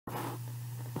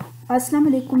Assalamu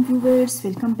alaikum viewers,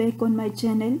 welcome back on my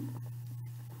channel.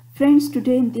 Friends,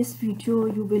 today in this video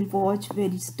you will watch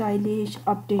very stylish,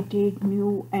 updated,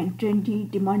 new and trendy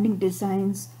demanding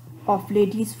designs of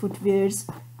ladies footwears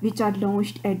which are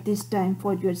launched at this time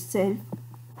for yourself.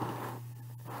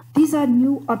 These are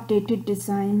new updated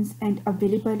designs and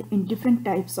available in different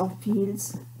types of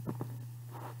heels.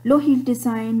 Low heel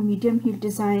design, medium heel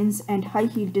designs and high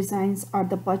heel designs are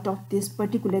the part of this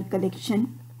particular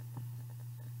collection.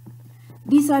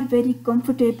 These are very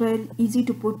comfortable, easy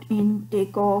to put in,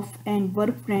 take off and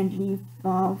work-friendly,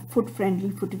 foot-friendly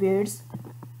footwears.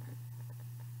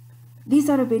 These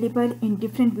are available in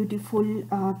different beautiful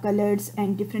colors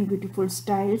and different beautiful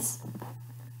styles.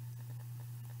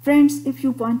 Friends, if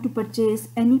you want to purchase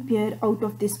any pair out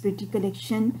of this pretty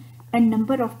collection and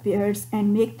number of pairs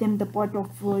and make them the part of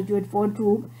your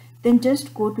wardrobe, then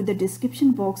just go to the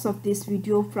description box of this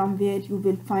video from where you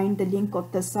will find the link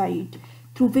of the site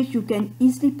through which you can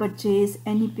easily purchase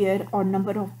any pair or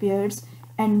number of pairs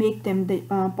and make them the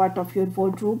part of your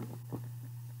wardrobe.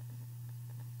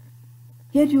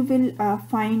 Here you will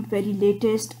find very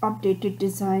latest updated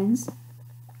designs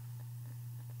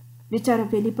which are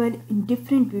available in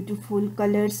different beautiful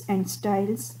colors and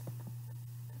styles.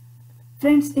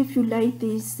 Friends, if you like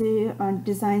these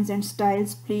designs and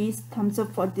styles, please thumbs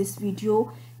up for this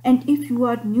video, and if you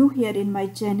are new here in my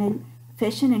channel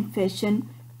Fashion and Fashion,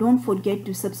 don't forget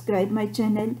to subscribe my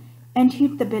channel and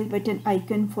hit the bell button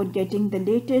icon for getting the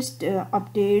latest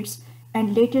updates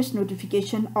and latest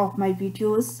notification of my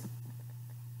videos.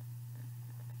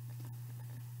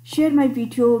 Share my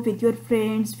video with your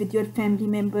friends, with your family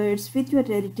members, with your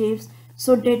relatives,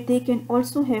 so that they can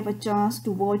also have a chance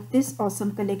to watch this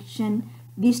awesome collection,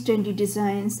 these trendy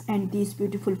designs and these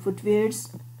beautiful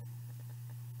footwears.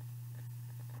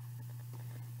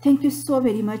 Thank you so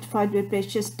very much for your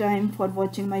precious time for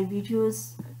watching my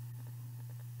videos.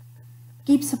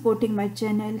 Keep supporting my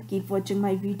channel, keep watching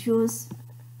my videos.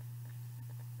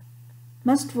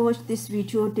 Must watch this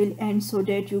video till end so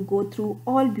that you go through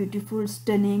all beautiful,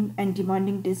 stunning and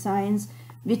demanding designs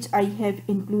which I have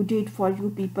included for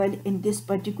you people in this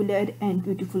particular and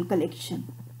beautiful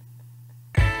collection.